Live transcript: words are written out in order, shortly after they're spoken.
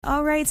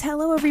All right.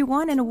 Hello,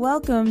 everyone, and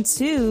welcome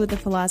to the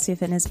Philosophy of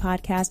Fitness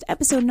podcast,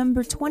 episode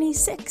number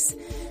 26.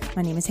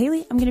 My name is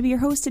Haley. I'm going to be your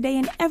host today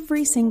and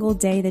every single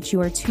day that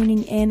you are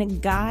tuning in.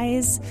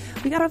 Guys,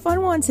 we got a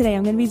fun one today.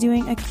 I'm going to be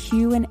doing a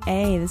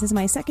Q&A. This is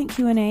my second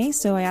Q&A,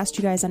 so I asked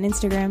you guys on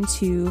Instagram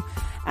to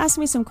ask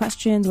me some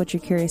questions, what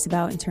you're curious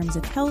about in terms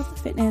of health,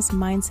 fitness,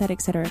 mindset,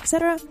 etc.,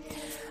 etc.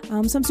 So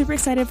I'm super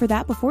excited for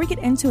that. Before we get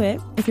into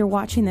it, if you're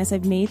watching this,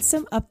 I've made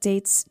some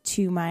updates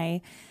to my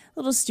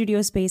little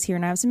studio space here,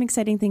 and I have some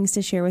exciting things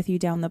to share with you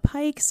down the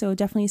pike, so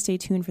definitely stay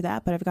tuned for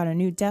that. But I've got a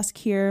new desk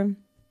here.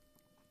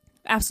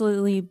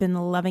 Absolutely been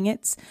loving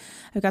it.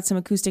 I've got some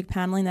acoustic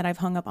paneling that I've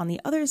hung up on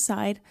the other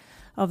side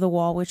of the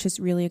wall, which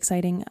is really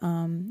exciting.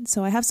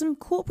 So I have some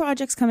cool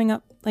projects coming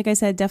up. Like I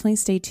said, definitely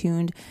stay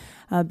tuned.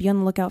 Be on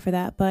the lookout for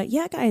that. But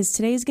yeah, guys,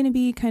 today is going to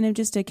be kind of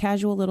just a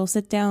casual little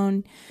sit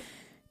down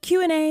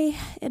Q&A,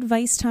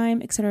 advice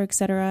time, etc.,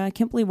 etc. I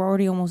can't believe we're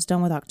already almost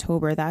done with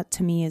October. That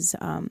to me is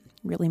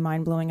really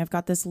mind-blowing. I've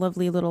got this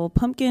lovely little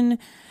pumpkin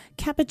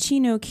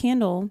cappuccino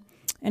candle,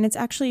 and it's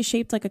actually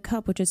shaped like a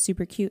cup, which is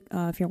super cute.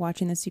 If you're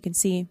watching this, you can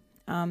see.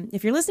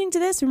 If you're listening to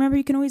this, remember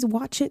you can always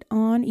watch it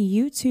on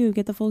YouTube,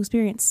 get the full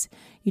experience.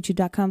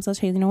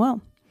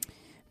 youtube.com/HaleyNoel.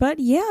 But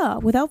yeah,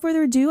 without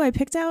further ado, I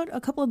picked out a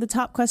couple of the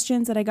top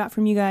questions that I got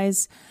from you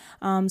guys.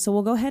 So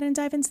we'll go ahead and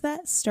dive into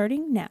that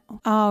starting now.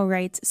 All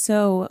right.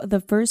 So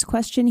the first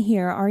question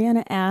here,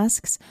 Ariana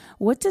asks,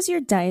 what does your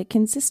diet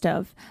consist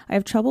of? I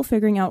have trouble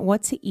figuring out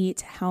what to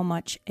eat, how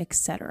much,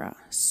 etc.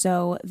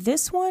 So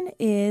this one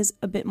is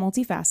a bit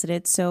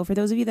multifaceted. So for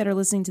those of you that are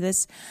listening to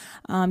this,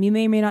 you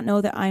may or may not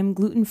know that I'm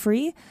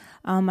gluten-free.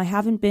 I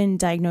haven't been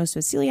diagnosed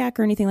with celiac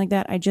or anything like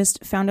that. I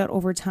just found out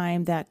over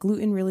time that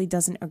gluten really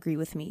doesn't agree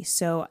with me.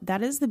 So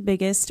that is the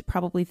biggest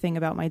probably thing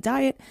about my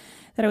diet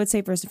that I would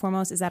say first and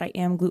foremost is that I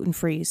am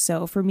gluten-free.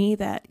 So for me,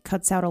 that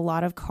cuts out a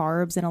lot of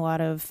carbs and a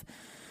lot of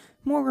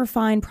more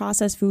refined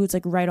processed foods,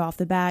 like right off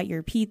the bat,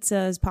 your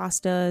pizzas,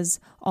 pastas,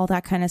 all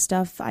that kind of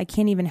stuff. I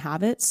can't even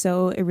have it.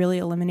 So it really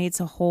eliminates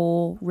a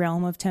whole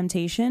realm of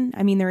temptation.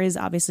 I mean, there is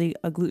obviously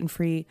a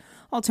gluten-free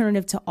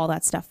alternative to all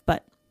that stuff,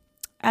 but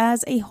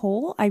as a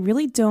whole, I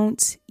really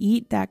don't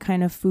eat that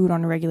kind of food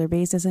on a regular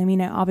basis. I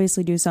mean, I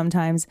obviously do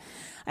sometimes.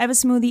 I have a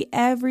smoothie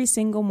every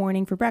single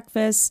morning for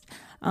breakfast.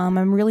 I'm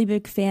a really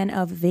big fan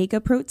of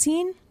Vega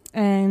protein.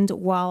 And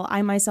while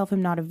I myself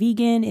am not a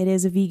vegan, it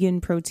is a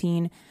vegan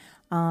protein.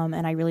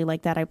 And I really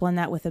like that. I blend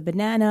that with a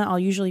banana. I'll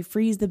usually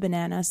freeze the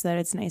banana so that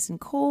it's nice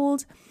and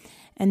cold.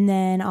 And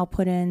then I'll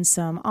put in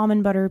some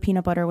almond butter,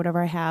 peanut butter,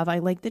 whatever I have. I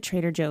like the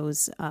Trader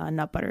Joe's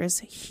nut butters.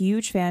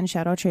 Huge fan.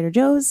 Shout out Trader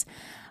Joe's.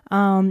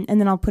 And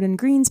then I'll put in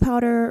greens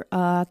powder,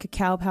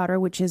 cacao powder,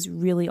 which is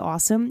really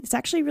awesome. It's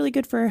actually really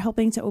good for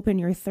helping to open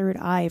your third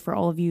eye for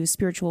all of you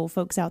spiritual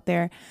folks out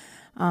there.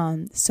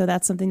 So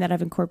that's something that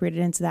I've incorporated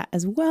into that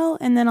as well.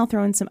 And then I'll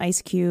throw in some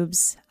ice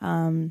cubes.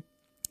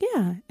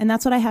 Yeah, and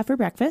that's what I have for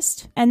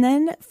breakfast. And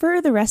then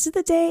for the rest of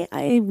the day,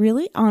 it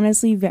really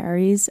honestly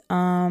varies.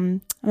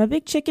 I'm a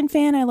big chicken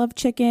fan. I love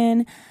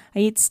chicken. I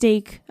eat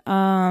steak,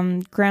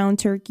 ground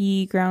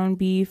turkey, ground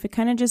beef. It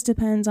kind of just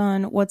depends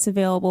on what's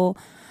available.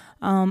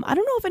 I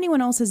don't know if anyone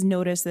else has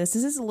noticed this.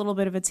 This is a little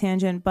bit of a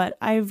tangent, but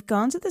I've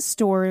gone to the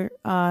store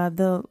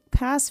the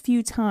past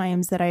few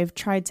times that I've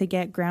tried to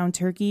get ground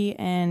turkey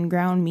and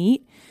ground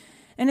meat,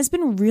 and it's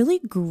been really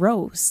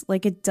gross.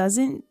 Like, it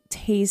doesn't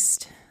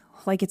taste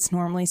like it's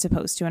normally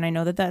supposed to, and I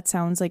know that that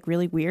sounds like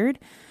really weird,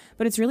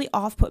 but it's really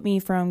off-put me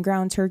from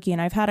ground turkey,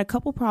 and I've had a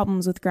couple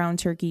problems with ground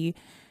turkey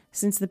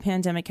since the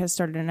pandemic has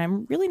started, and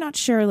I'm really not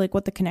sure like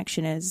what the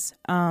connection is.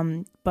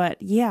 But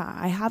yeah,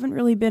 I haven't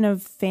really been a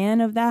fan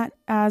of that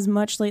as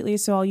much lately,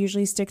 so I'll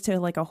usually stick to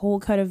like a whole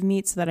cut of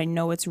meat so that I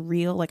know it's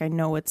real, like I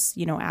know it's,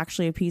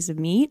 actually a piece of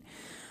meat.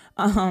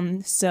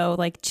 So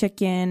like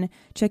chicken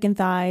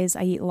thighs,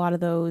 I eat a lot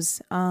of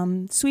those.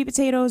 Sweet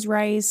potatoes,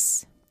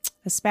 rice,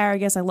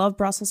 asparagus. I love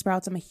Brussels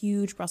sprouts. I'm a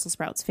huge Brussels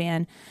sprouts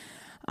fan.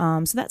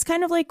 So that's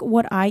kind of like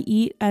what I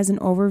eat as an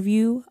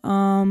overview.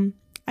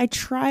 I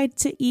try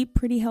to eat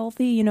pretty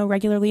healthy,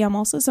 regularly. I'm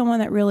also someone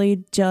that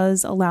really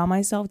does allow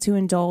myself to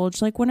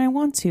indulge like when I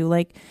want to.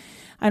 Like,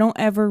 I don't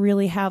ever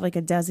really have like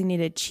a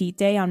designated cheat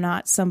day. I'm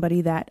not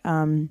somebody that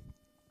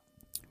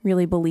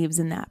really believes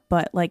in that.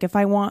 But like if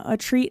I want a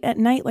treat at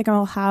night, like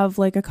I'll have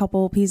like a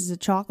couple pieces of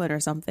chocolate or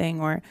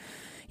something. Or,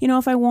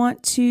 if I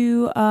want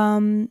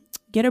to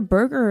get a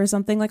burger or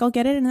something, like I'll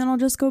get it and then I'll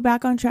just go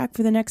back on track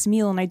for the next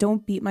meal, and I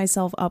don't beat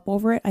myself up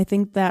over it. I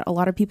think that a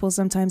lot of people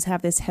sometimes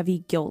have this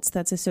heavy guilt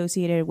that's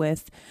associated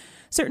with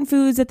certain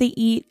foods that they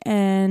eat,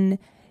 and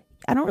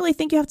I don't really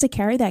think you have to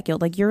carry that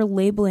guilt. Like, you're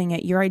labeling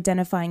it, you're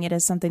identifying it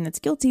as something that's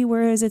guilty,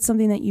 whereas it's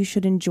something that you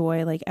should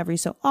enjoy like every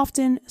so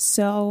often.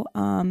 So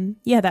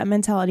yeah, that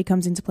mentality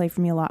comes into play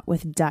for me a lot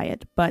with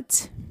diet.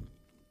 But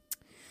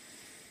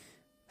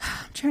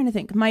I'm trying to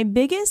think. My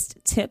biggest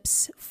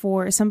tips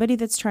for somebody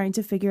that's trying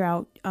to figure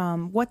out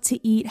what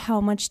to eat, how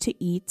much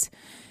to eat,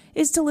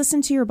 is to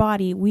listen to your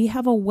body. We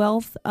have a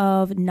wealth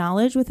of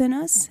knowledge within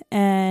us,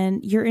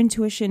 and your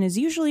intuition is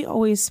usually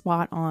always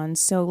spot on.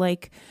 So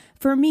like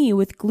for me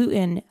with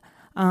gluten,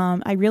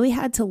 I really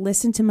had to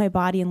listen to my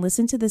body and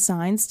listen to the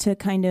signs to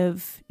kind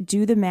of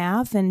do the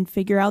math and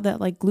figure out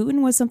that like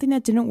gluten was something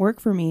that didn't work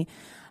for me.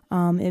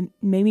 It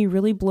made me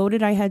really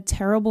bloated. I had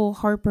terrible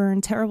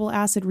heartburn, terrible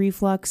acid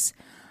reflux,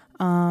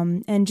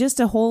 and just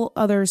a whole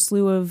other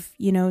slew of,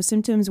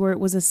 symptoms where it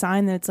was a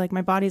sign that it's like,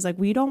 my body's like,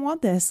 we don't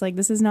want this. Like,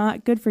 this is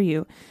not good for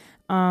you.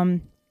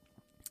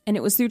 And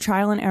it was through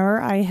trial and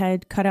error. I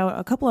had cut out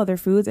a couple other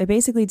foods. I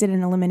basically did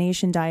an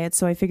elimination diet.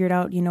 So I figured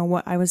out,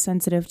 what I was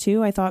sensitive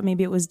to. I thought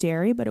maybe it was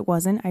dairy, but it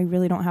wasn't. I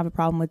really don't have a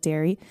problem with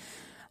dairy.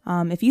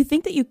 If you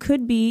think that you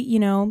could be,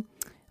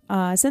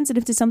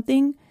 sensitive to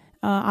something,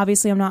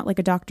 obviously I'm not like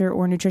a doctor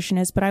or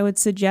nutritionist, but I would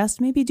suggest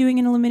maybe doing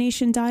an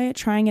elimination diet,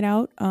 trying it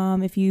out.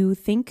 If you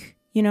think,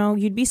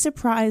 you'd be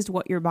surprised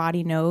what your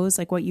body knows,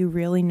 like what you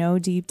really know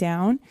deep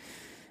down.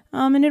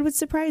 And it would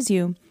surprise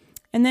you.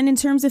 And then in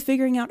terms of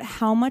figuring out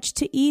how much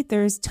to eat,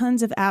 there's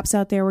tons of apps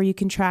out there where you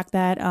can track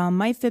that.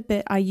 My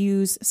Fitbit I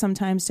use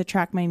sometimes to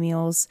track my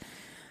meals.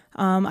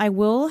 I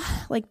will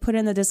put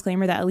in the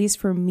disclaimer that at least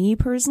for me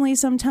personally,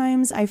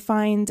 sometimes I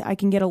find I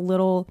can get a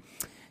little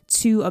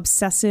too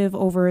obsessive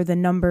over the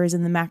numbers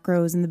and the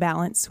macros and the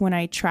balance when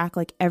I track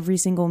every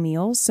single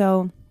meal.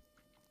 So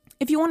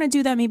if you want to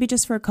do that, maybe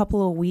just for a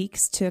couple of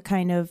weeks to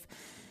kind of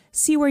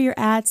see where you're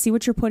at, see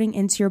what you're putting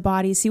into your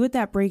body, see what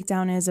that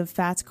breakdown is of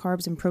fats,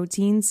 carbs, and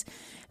proteins.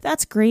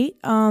 That's great.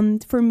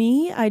 For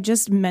me, I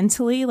just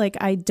mentally,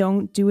 I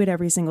don't do it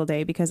every single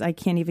day because I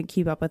can't even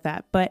keep up with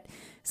that. But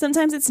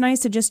sometimes it's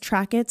nice to just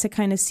track it to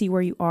kind of see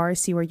where you are,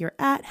 see where you're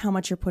at, how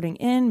much you're putting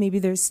in. Maybe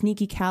there's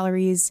sneaky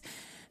calories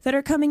that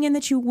are coming in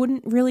that you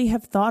wouldn't really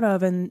have thought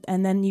of. And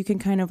then you can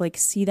kind of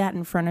see that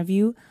in front of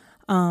you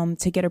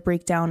to get a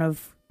breakdown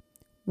of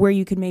where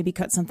you could maybe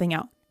cut something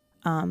out.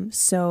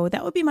 So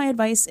that would be my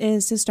advice,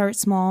 is to start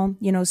small,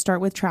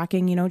 start with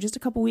tracking, just a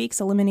couple weeks.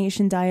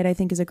 Elimination diet, I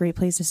think, is a great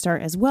place to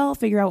start as well.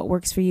 Figure out what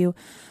works for you,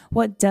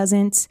 what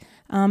doesn't.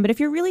 But if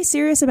you're really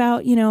serious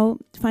about,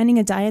 finding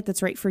a diet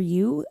that's right for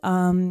you,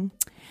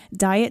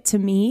 diet to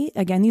me,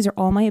 again, these are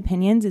all my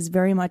opinions, is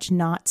very much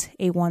not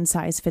a one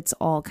size fits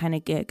all kind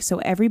of gig. So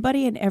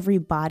everybody and every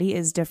body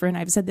is different.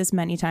 I've said this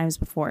many times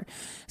before.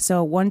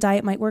 So one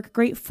diet might work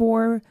great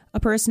for a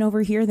person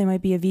over here. They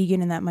might be a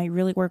vegan and that might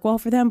really work well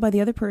for them, but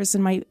the other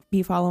person might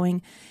be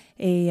following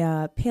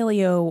a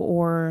paleo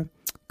or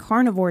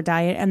carnivore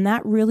diet, and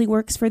that really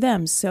works for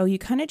them. So you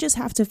kind of just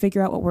have to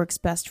figure out what works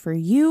best for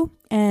you.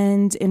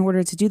 And in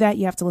order to do that,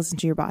 you have to listen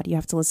to your body. You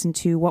have to listen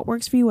to what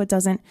works for you, what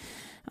doesn't.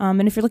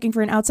 And if you're looking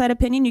for an outside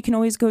opinion, you can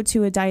always go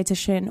to a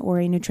dietitian or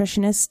a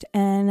nutritionist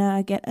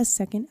and get a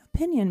second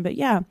opinion. But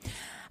yeah,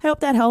 I hope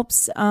that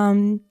helps.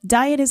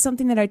 Diet is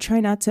something that I try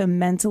not to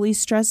mentally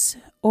stress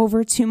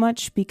over too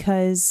much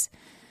because,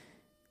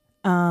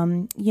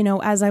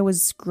 as I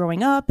was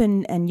growing up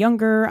and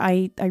younger,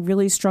 I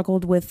really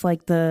struggled with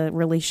the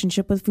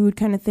relationship with food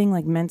kind of thing.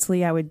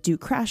 Mentally, I would do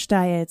crash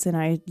diets and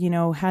I,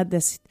 had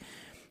this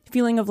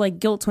feeling of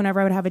guilt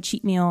whenever I would have a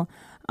cheat meal.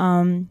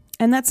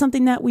 And that's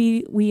something that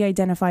we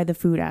identify the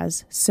food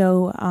as.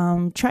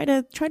 So try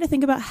to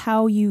think about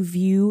how you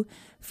view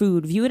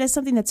food. View it as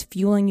something that's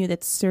fueling you,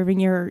 that's serving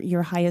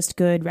your highest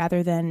good,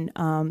 rather than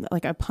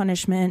a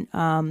punishment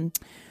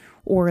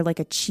or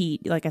a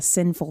cheat, a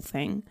sinful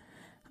thing.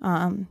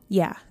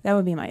 Yeah, that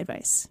would be my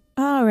advice.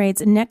 All right,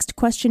 next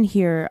question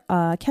here.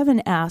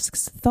 Kevin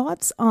asks,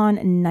 thoughts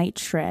on night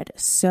shred?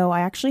 So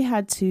I actually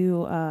had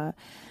to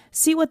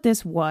see what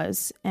this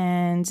was,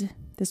 and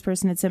this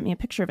person had sent me a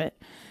picture of it.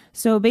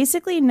 So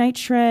basically, night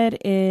shred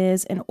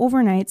is an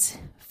overnight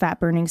fat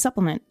burning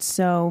supplement.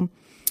 So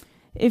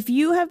if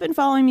you have been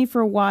following me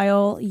for a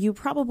while, you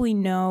probably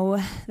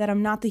know that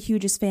I'm not the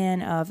hugest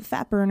fan of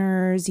fat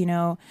burners,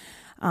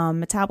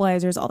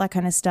 metabolizers, all that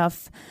kind of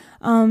stuff,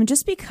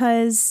 just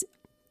because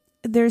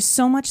there's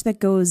so much that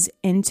goes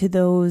into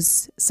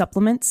those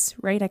supplements,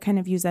 right? I kind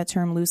of use that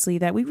term loosely,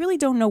 that we really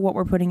don't know what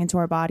we're putting into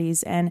our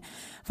bodies. And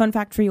fun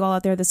fact for you all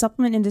out there, the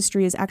supplement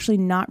industry is actually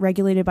not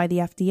regulated by the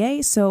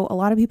FDA. So a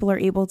lot of people are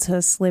able to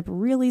slip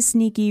really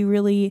sneaky,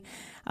 really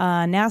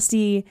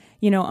nasty,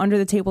 under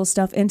the table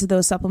stuff into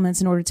those supplements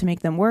in order to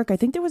make them work. I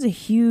think there was a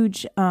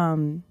huge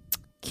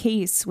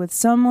case with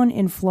someone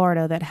in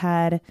Florida that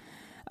had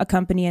a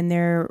company and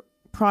their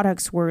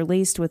products were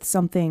laced with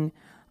something,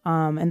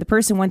 and the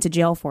person went to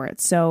jail for it.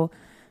 So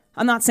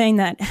I'm not saying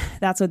that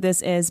that's what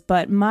this is,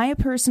 but my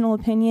personal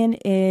opinion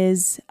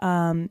is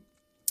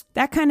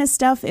that kind of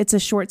stuff, it's a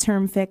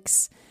short-term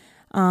fix.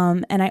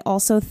 And I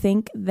also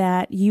think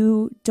that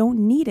you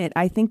don't need it.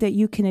 I think that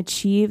you can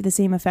achieve the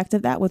same effect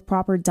of that with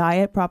proper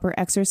diet, proper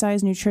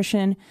exercise,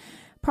 nutrition,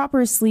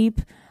 proper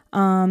sleep,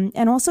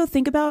 and also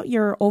think about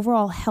your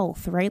overall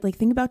health, right?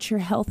 Think about your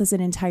health as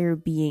an entire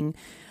being.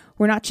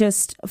 We're not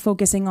just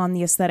focusing on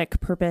the aesthetic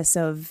purpose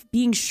of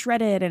being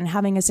shredded and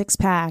having a six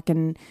pack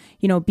and,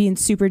 being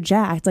super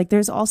jacked.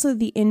 There's also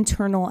the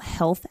internal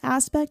health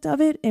aspect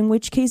of it, in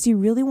which case you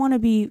really want to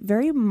be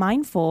very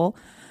mindful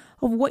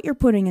of what you're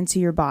putting into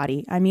your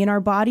body. I mean,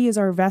 our body is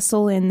our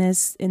vessel in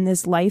this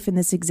life, in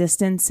this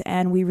existence,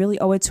 and we really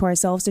owe it to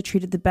ourselves to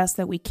treat it the best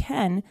that we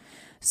can.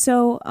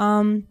 So,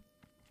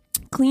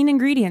 clean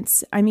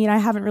ingredients. I mean, I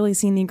haven't really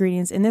seen the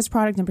ingredients in this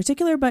product in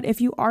particular, but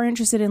if you are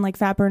interested in like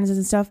fat burners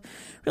and stuff,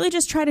 really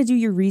just try to do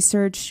your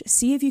research,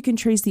 see if you can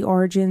trace the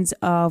origins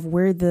of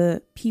where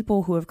the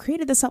people who have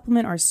created the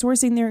supplement are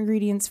sourcing their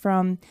ingredients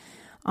from,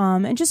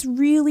 and just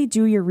really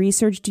do your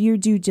research, do your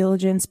due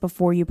diligence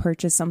before you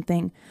purchase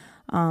something.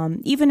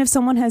 Even if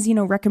someone has,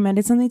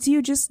 recommended something to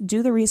you, just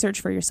do the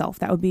research for yourself.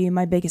 That would be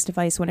my biggest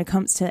advice when it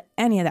comes to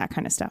any of that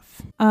kind of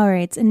stuff. All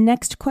right.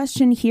 Next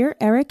question here.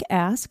 Eric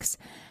asks,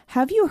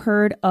 have you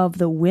heard of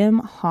the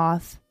Wim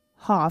Hof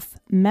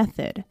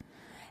method?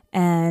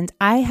 And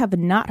I have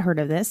not heard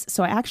of this.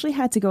 So I actually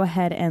had to go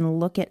ahead and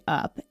look it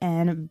up.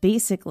 And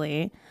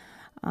basically,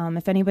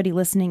 if anybody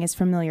listening is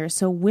familiar,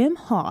 so Wim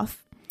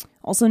Hof,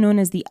 also known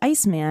as the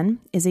Iceman,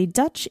 is a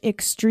Dutch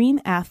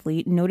extreme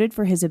athlete noted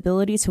for his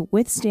ability to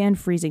withstand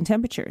freezing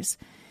temperatures.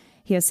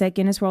 He has set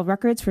Guinness World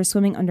Records for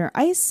swimming under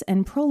ice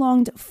and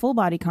prolonged full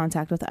body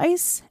contact with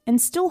ice, and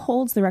still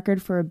holds the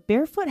record for a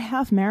barefoot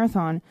half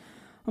marathon,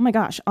 oh my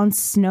gosh, on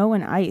snow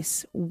and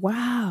ice.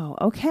 Wow,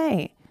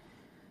 okay.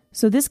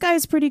 So this guy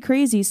is pretty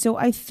crazy. So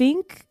I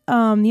think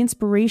the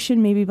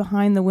inspiration maybe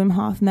behind the Wim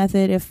Hof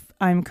method, if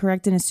I'm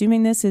correct in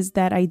assuming this, is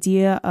that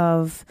idea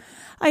of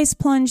ice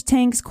plunge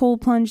tanks, cold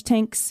plunge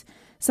tanks,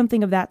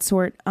 something of that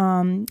sort.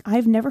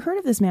 I've never heard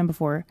of this man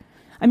before.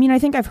 I mean, I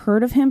think I've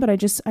heard of him, but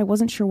I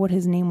wasn't sure what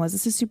his name was.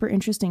 This is super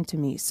interesting to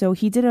me. So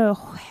he did a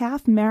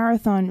half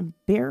marathon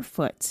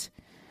barefoot.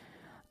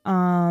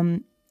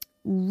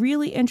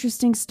 Really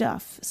interesting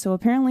stuff. So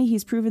apparently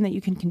he's proven that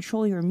you can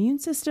control your immune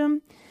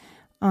system,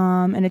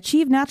 and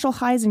achieve natural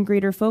highs and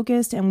greater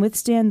focus and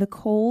withstand the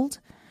cold.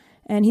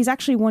 And he's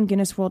actually won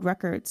Guinness World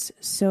Records.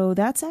 So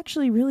that's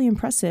actually really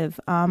impressive.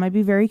 I'd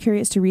be very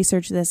curious to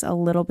research this a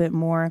little bit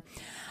more.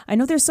 I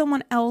know there's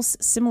someone else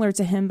similar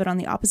to him, but on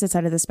the opposite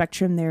side of the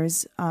spectrum,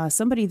 there's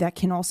somebody that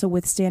can also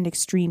withstand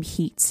extreme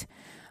heat.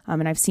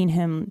 And I've seen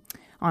him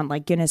on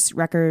like Guinness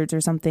Records or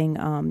something,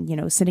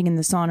 sitting in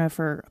the sauna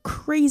for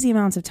crazy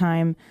amounts of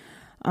time.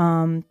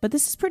 But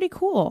this is pretty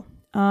cool.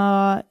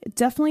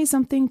 Definitely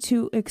something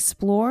to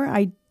explore.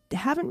 I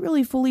haven't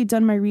really fully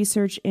done my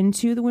research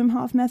into the Wim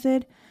Hof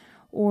method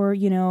or,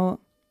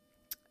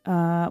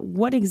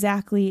 what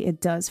exactly it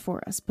does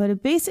for us. But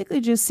it basically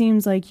just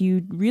seems like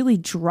you really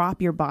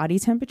drop your body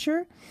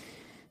temperature,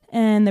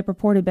 and the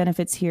purported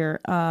benefits here,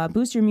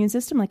 boost your immune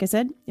system, like I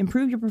said,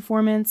 improve your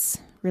performance,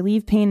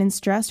 relieve pain and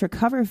stress,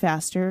 recover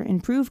faster,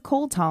 improve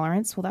cold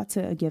tolerance. Well, that's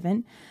a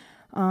given.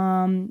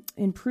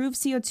 Improve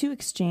CO2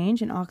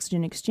 exchange and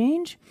oxygen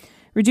exchange,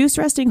 reduce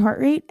resting heart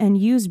rate, and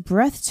use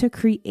breath to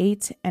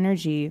create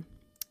energy.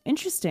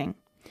 Interesting.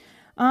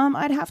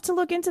 I'd have to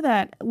look into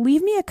that.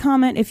 Leave me a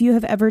comment if you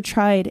have ever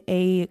tried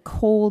a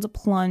cold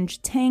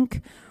plunge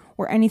tank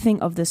or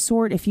anything of the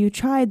sort. If you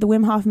tried the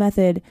Wim Hof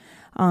method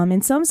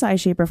in some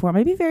size, shape, or form,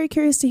 I'd be very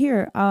curious to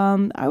hear.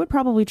 I would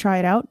probably try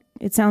it out.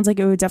 It sounds like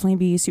it would definitely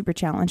be super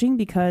challenging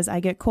because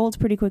I get colds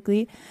pretty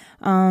quickly.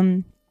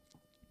 But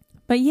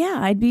yeah,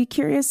 I'd be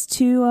curious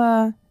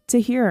to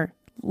hear.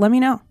 Let me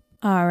know.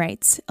 All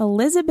right.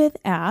 Elizabeth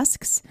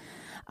asks,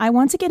 I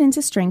want to get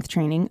into strength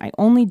training. I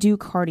only do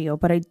cardio,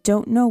 but I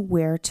don't know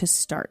where to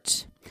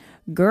start.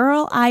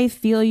 Girl, I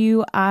feel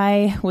you.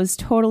 I was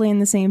totally in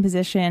the same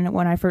position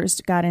when I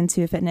first got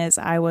into fitness.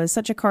 I was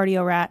such a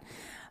cardio rat.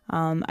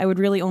 I would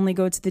really only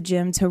go to the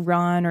gym to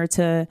run or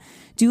to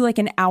do like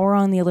an hour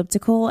on the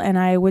elliptical, and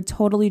I would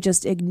totally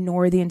just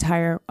ignore the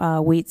entire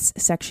weights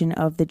section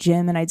of the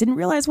gym. And I didn't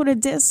realize what a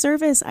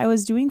disservice I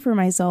was doing for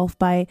myself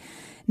by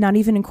not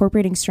even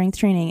incorporating strength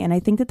training. And I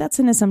think that that's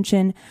an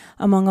assumption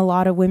among a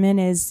lot of women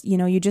is,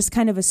 you just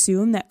kind of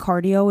assume that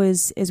cardio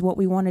is what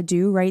we want to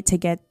do, right? To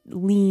get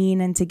lean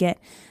and to get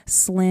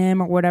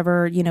slim or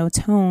whatever,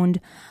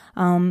 toned.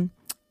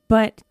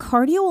 But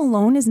cardio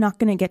alone is not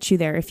going to get you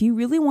there. If you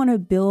really want to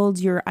build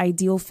your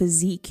ideal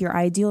physique, your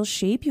ideal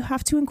shape, you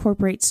have to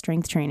incorporate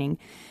strength training.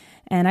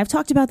 And I've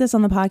talked about this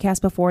on the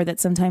podcast before, that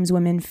sometimes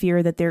women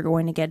fear that they're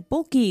going to get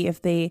bulky if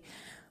they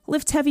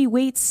lift heavy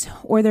weights,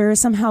 or they're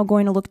somehow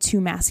going to look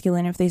too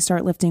masculine if they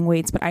start lifting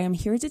weights. But I am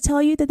here to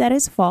tell you that that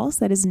is false.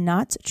 That is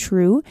not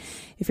true.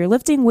 If you're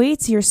lifting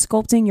weights, you're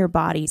sculpting your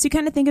body. So you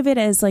kind of think of it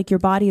as like your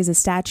body is a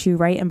statue,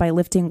 right? And by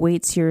lifting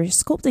weights, you're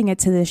sculpting it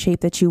to the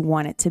shape that you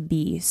want it to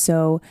be.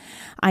 So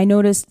I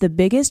noticed the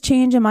biggest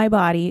change in my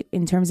body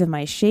in terms of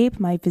my shape,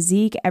 my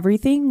physique,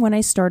 everything when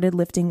I started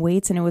lifting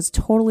weights. And it was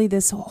totally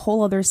this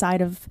whole other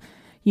side of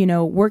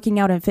working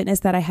out and fitness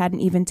that I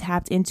hadn't even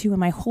tapped into, and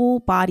my whole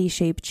body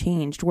shape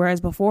changed.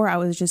 Whereas before I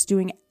was just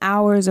doing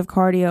hours of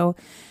cardio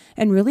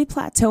and really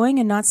plateauing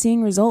and not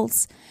seeing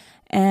results.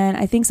 And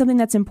I think something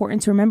that's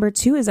important to remember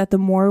too is that the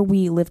more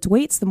we lift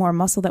weights, the more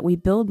muscle that we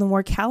build, the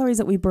more calories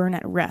that we burn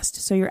at rest.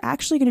 So you're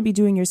actually going to be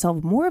doing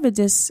yourself more of a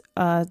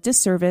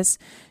disservice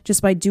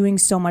just by doing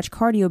so much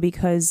cardio,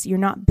 because you're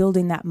not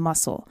building that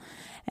muscle.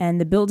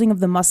 And the building of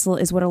the muscle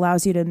is what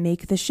allows you to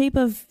make the shape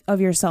of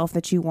yourself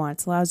that you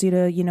want. It allows you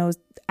to,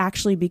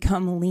 actually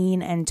become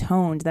lean and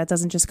toned. That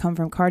doesn't just come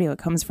from cardio. It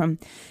comes from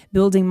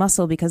building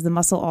muscle, because the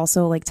muscle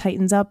also like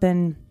tightens up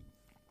and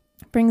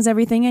brings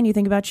everything in. You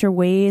think about your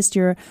waist,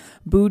 your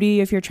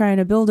booty. If you're trying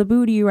to build a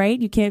booty, right?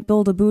 You can't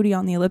build a booty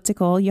on the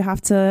elliptical. You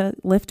have to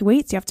lift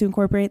weights. You have to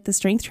incorporate the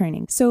strength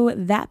training. So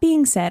that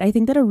being said, I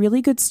think that a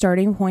really good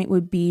starting point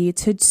would be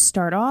to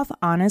start off,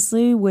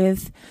 honestly,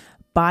 with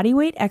body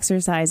weight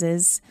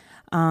exercises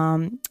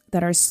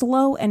that are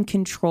slow and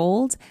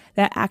controlled,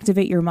 that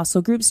activate your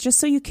muscle groups, just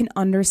so you can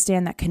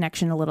understand that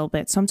connection a little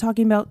bit. So I'm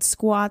talking about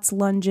squats,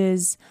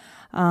 lunges,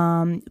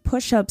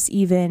 push-ups,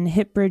 even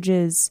hip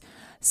bridges,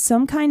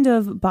 some kind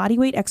of body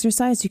weight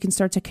exercise. You can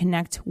start to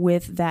connect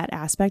with that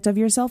aspect of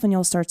yourself, and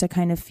you'll start to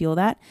kind of feel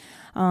that.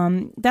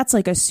 That's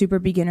like a super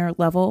beginner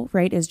level,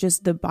 right? Is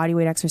just the body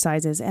weight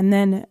exercises. And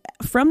then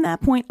from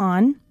that point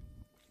on,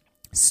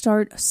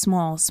 start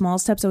small. Small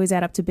steps always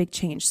add up to big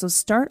change. So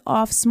start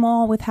off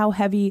small with how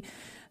heavy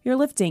you're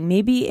lifting.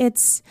 Maybe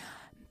it's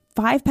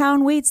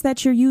 5-pound weights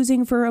that you're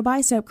using for a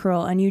bicep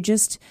curl, and you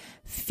just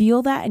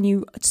feel that, and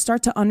you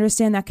start to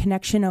understand that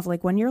connection of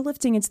like when you're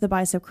lifting into the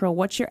bicep curl,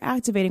 what you're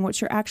activating, what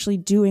you're actually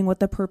doing, what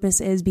the purpose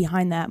is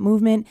behind that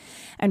movement,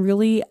 and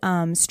really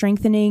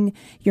strengthening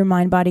your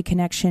mind-body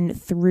connection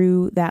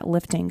through that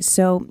lifting.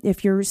 So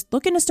if you're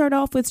looking to start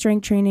off with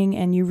strength training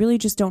and you really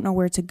just don't know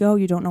where to go,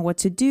 you don't know what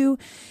to do,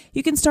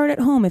 you can start at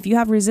home. If you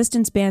have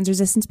resistance bands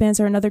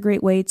are another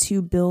great way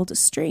to build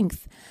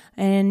strength.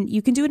 And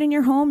you can do it in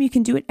your home. You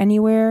can do it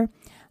anywhere.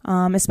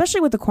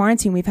 Especially with the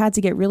quarantine, we've had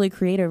to get really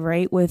creative,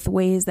 right? With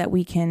ways that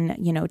we can,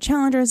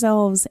 challenge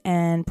ourselves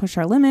and push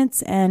our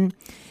limits. And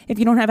if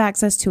you don't have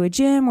access to a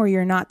gym, or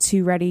you're not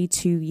too ready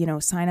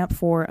to, sign up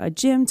for a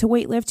gym to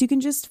weightlift, you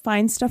can just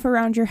find stuff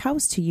around your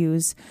house to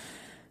use.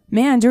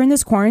 Man, during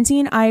this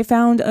quarantine, I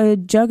found a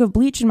jug of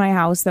bleach in my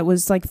house that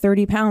was like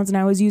 30 pounds, and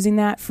I was using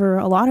that for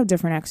a lot of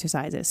different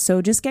exercises.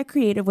 So just get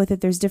creative with it.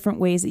 There's different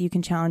ways that you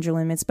can challenge your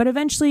limits. But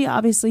eventually,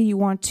 obviously, you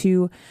want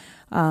to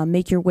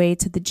make your way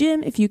to the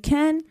gym if you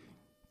can.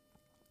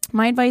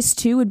 My advice,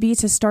 too, would be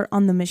to start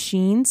on the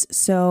machines.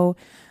 So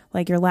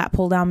like your lat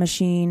pull down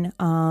machine,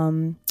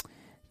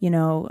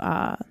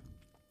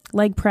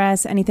 leg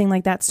press, anything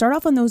like that. Start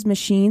off on those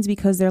machines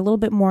because they're a little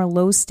bit more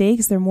low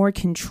stakes. They're more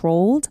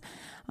controlled.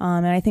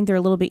 And I think they're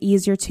a little bit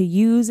easier to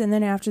use. And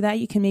then after that,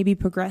 you can maybe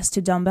progress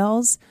to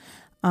dumbbells,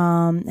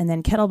 and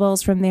then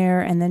kettlebells from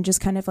there, and then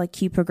just kind of like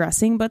keep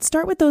progressing. But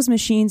start with those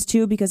machines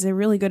too, because they're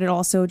really good at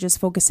also just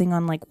focusing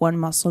on like one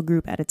muscle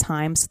group at a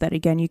time, so that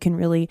again, you can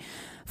really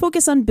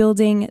focus on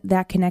building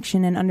that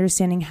connection and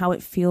understanding how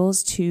it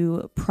feels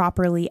to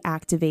properly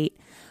activate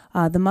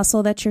the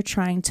muscle that you're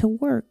trying to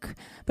work.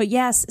 But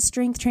yes,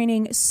 strength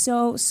training,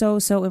 so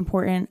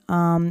important.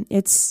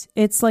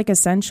 It's like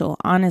essential,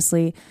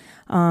 honestly.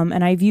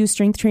 And I view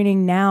strength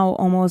training now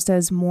almost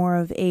as more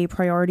of a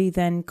priority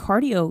than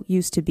cardio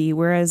used to be,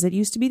 whereas it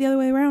used to be the other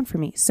way around for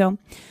me. So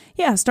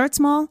yeah, start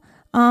small.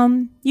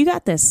 You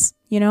got this,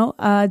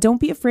 don't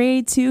be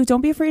afraid to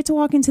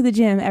walk into the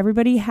gym.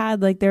 Everybody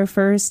had like their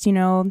first,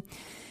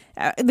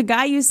 the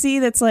guy you see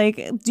that's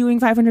like doing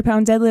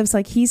 500-pound deadlifts,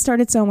 like he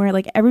started somewhere.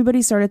 Like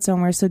everybody started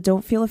somewhere. So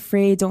don't feel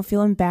afraid. Don't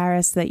feel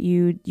embarrassed that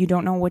you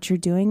don't know what you're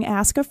doing.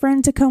 Ask a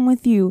friend to come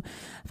with you.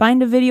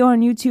 Find a video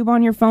on YouTube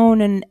on your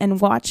phone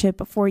and watch it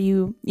before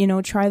you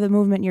try the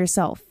movement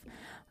yourself.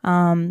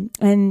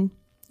 And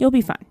you'll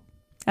be fine.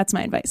 That's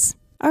my advice.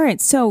 All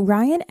right. So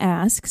Ryan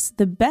asks,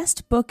 the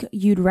best book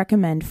you'd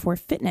recommend for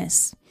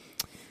fitness.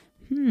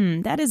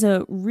 That is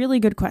a really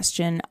good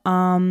question.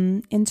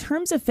 In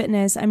terms of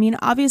fitness, I mean,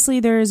 obviously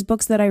there's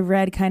books that I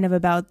read kind of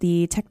about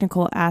the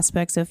technical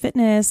aspects of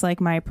fitness, like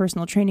my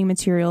personal training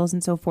materials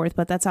and so forth,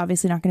 but that's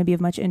obviously not going to be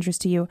of much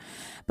interest to you.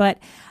 But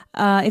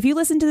if you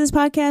listen to this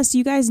podcast,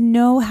 you guys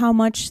know how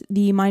much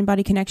the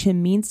mind-body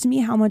connection means to me,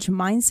 how much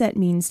mindset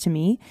means to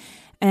me.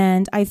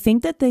 And I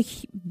think that the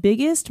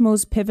biggest,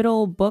 most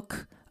pivotal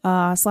book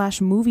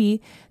 /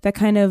 movie that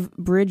kind of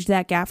bridged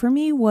that gap for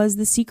me was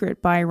The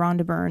Secret by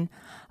Rhonda Byrne.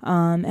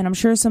 And I'm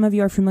sure some of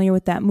you are familiar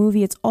with that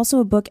movie. It's also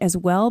a book as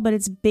well, but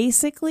it's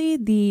basically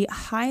the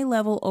high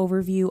level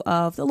overview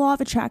of the law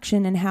of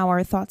attraction and how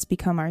our thoughts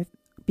become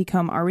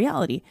our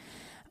reality.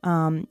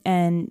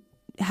 And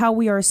how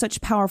we are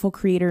such powerful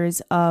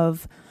creators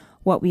of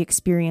what we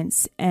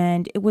experience.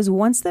 And it was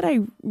once that I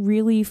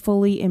really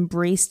fully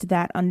embraced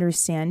that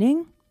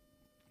understanding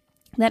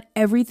that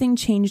everything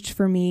changed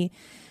for me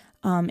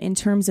in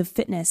terms of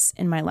fitness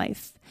in my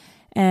life.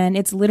 And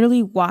it's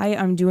literally why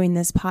I'm doing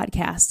this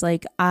podcast.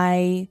 Like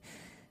I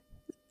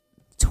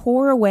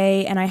tore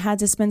away and I had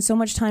to spend so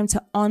much time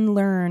to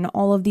unlearn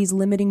all of these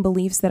limiting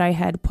beliefs that I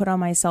had put on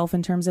myself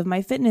in terms of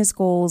my fitness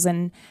goals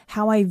and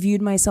how I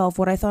viewed myself,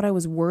 what I thought I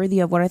was worthy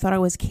of, what I thought I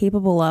was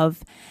capable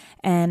of.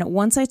 And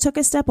once I took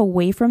a step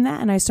away from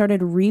that and I started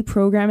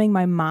reprogramming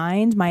my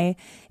mind, my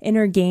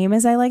inner game,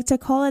 as I like to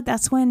call it,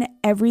 that's when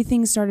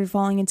everything started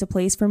falling into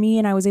place for me.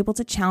 And I was able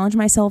to challenge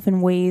myself in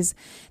ways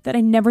that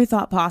I never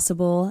thought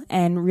possible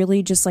and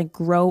really just like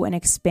grow and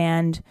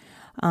expand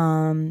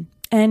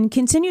and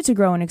continue to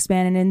grow and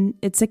expand. And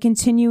it's a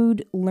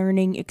continued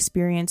learning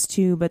experience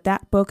too. But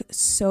that book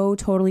so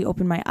totally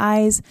opened my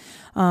eyes.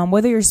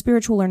 Whether you're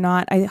spiritual or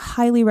not, I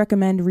highly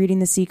recommend reading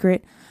The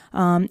Secret.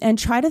 And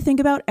try to think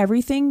about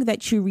everything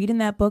that you read in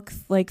that book,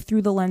 like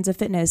through the lens of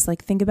fitness.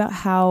 Like think about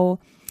how,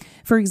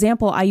 for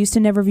example, I used to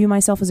never view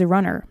myself as a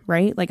runner,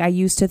 right? Like I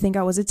used to think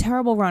I was a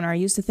terrible runner. I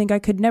used to think I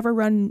could never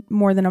run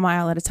more than a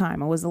mile at a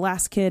time. I was the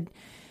last kid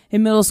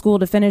in middle school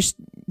to finish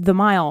the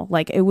mile.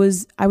 Like I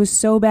was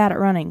so bad at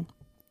running.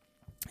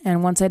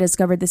 And once I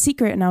discovered The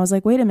Secret and I was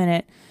like, wait a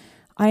minute,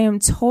 I am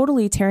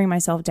totally tearing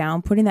myself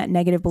down, putting that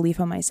negative belief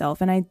on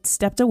myself. And I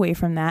stepped away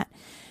from that.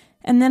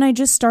 And then I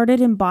just started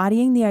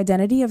embodying the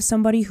identity of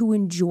somebody who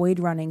enjoyed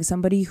running,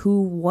 somebody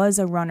who was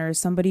a runner,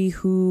 somebody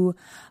who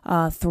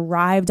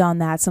thrived on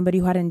that, somebody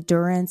who had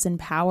endurance and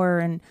power.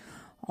 And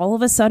all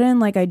of a sudden,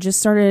 like I just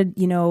started,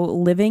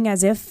 living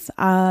as if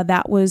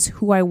that was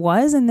who I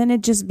was. And then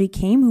it just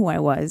became who I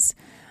was.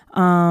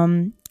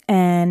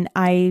 And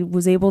I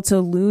was able to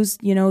lose,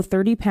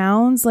 30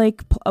 pounds,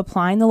 like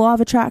applying the law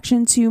of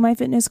attraction to my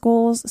fitness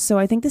goals. So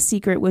I think The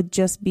Secret would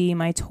just be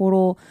my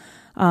total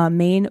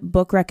main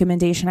book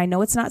recommendation. I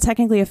know it's not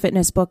technically a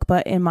fitness book,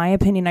 but in my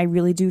opinion, I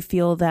really do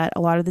feel that a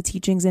lot of the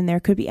teachings in there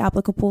could be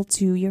applicable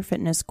to your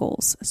fitness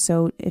goals.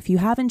 So if you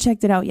haven't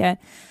checked it out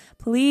yet,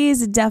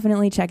 please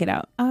definitely check it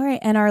out. All right.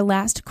 And our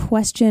last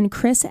question,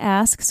 Chris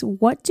asks,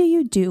 what do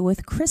you do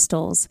with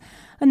crystals?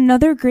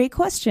 Another great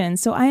question.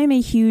 So I am a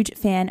huge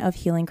fan of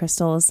healing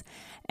crystals.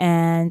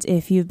 And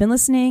if you've been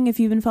listening, if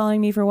you've been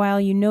following me for a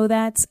while, you know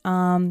that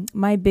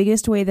my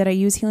biggest way that I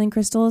use healing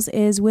crystals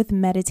is with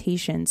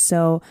meditation.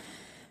 So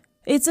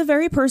it's a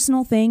very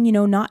personal thing.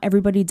 Not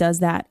everybody does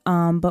that.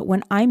 But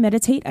when I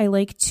meditate, I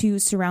like to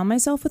surround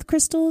myself with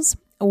crystals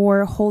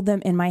or hold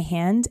them in my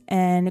hand.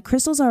 And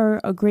crystals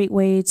are a great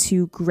way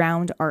to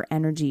ground our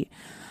energy.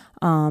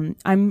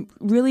 I'm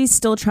really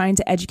still trying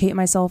to educate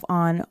myself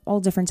on all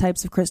different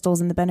types of crystals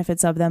and the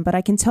benefits of them, but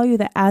I can tell you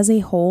that as a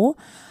whole,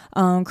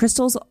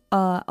 crystals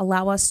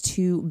allow us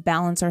to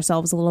balance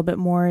ourselves a little bit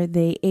more.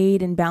 They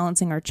aid in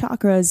balancing our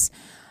chakras.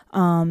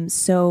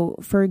 So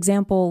for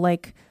example,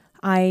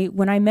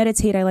 when I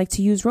meditate, I like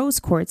to use rose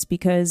quartz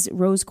because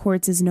rose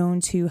quartz is known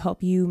to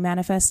help you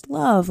manifest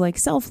love, like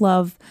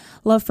self-love,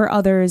 love for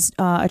others,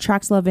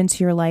 attracts love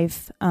into your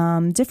life.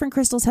 Different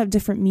crystals have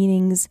different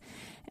meanings.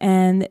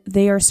 And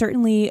they are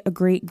certainly a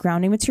great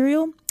grounding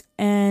material.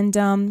 And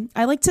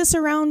I like to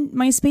surround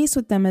my space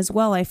with them as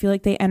well. I feel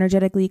like they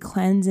energetically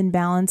cleanse and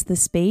balance the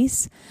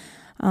space.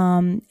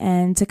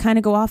 And to kind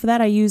of go off of that,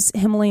 I use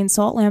Himalayan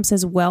salt lamps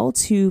as well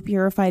to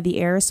purify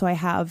the air. So I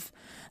have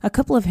a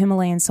couple of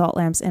Himalayan salt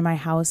lamps in my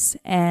house,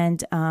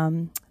 and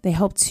they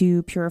help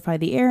to purify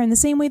the air in the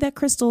same way that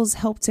crystals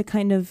help to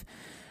kind of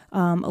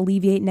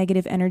alleviate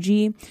negative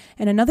energy.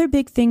 And another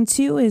big thing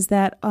too is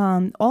that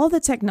all the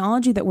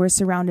technology that we're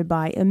surrounded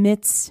by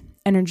emits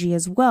energy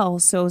as well.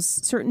 So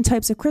certain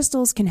types of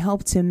crystals can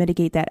help to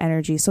mitigate that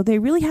energy. So they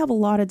really have a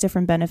lot of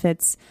different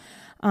benefits.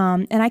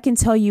 And I can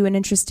tell you an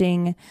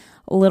interesting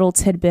little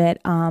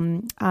tidbit.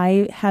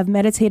 I have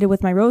meditated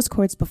with my rose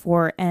quartz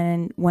before,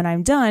 and when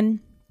I'm done,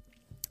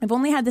 I've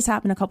only had this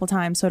happen a couple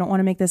times, so I don't want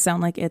to make this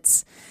sound like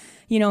it's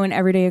an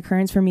everyday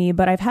occurrence for me,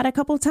 but I've had a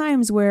couple of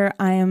times where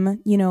I'm,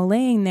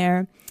 laying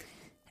there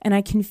and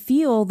I can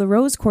feel the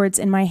rose quartz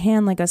in my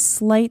hand, like a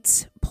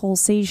slight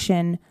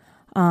pulsation,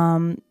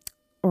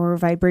 or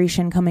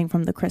vibration coming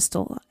from the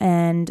crystal.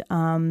 And,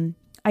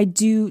 I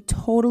do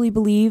totally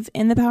believe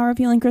in the power of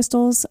healing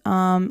crystals.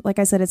 Like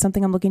I said, it's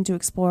something I'm looking to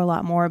explore a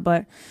lot more,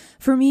 but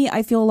for me,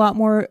 I feel a lot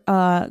more,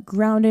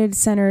 grounded,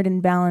 centered,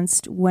 and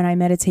balanced when I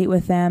meditate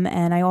with them.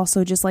 And I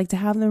also just like to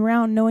have them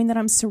around, knowing that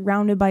I'm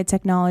surrounded by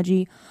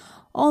technology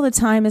all the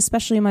time,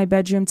 especially in my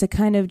bedroom, to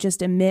kind of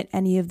just emit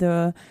any of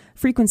the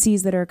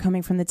frequencies that are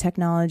coming from the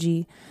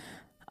technology.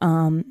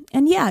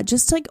 And yeah,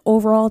 just like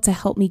overall to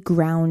help me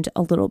ground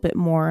a little bit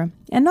more.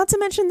 And not to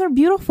mention they're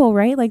beautiful,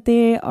 right? Like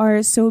they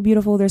are so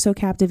beautiful. They're so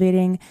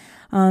captivating.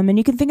 And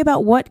you can think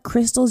about what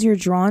crystals you're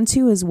drawn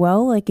to as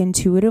well. Like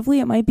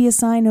intuitively, it might be a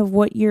sign of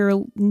what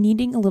you're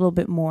needing a little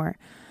bit more,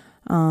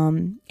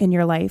 in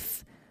your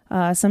life.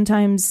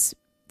 Sometimes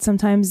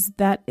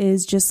that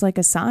is just like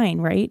a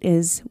sign, right?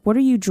 Is what are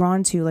you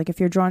drawn to? Like if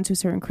you're drawn to a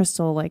certain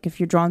crystal, like if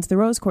you're drawn to the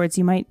rose quartz,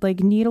 you might like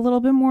need a little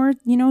bit more,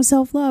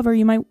 self-love, or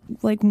you might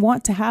like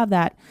want to have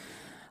that.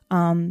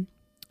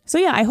 So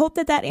yeah, I hope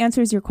that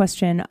answers your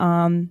question.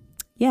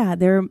 Yeah,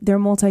 they're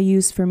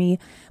multi-use for me,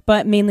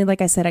 but mainly,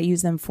 like I said, I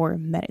use them for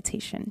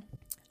meditation.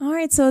 All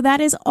right, so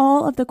that is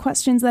all of the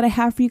questions that I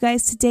have for you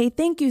guys today.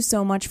 Thank you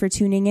so much for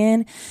tuning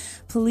in.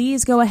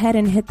 Please go ahead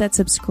and hit that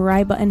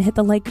subscribe button, hit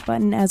the like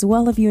button as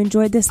well if you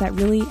enjoyed this. That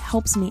really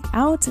helps me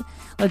out.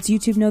 Lets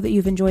YouTube know that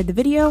you've enjoyed the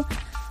video.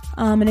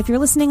 And if you're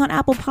listening on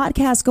Apple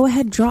Podcasts, go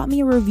ahead, drop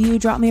me a review,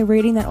 drop me a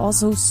rating. That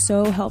also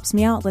so helps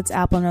me out. Lets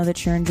Apple know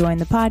that you're enjoying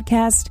the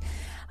podcast.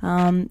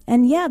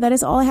 And yeah, that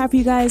is all I have for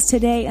you guys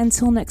today.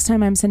 Until next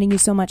time, I'm sending you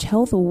so much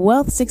health,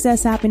 wealth,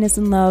 success, happiness,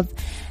 and love.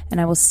 And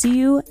I will see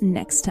you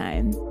next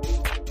time.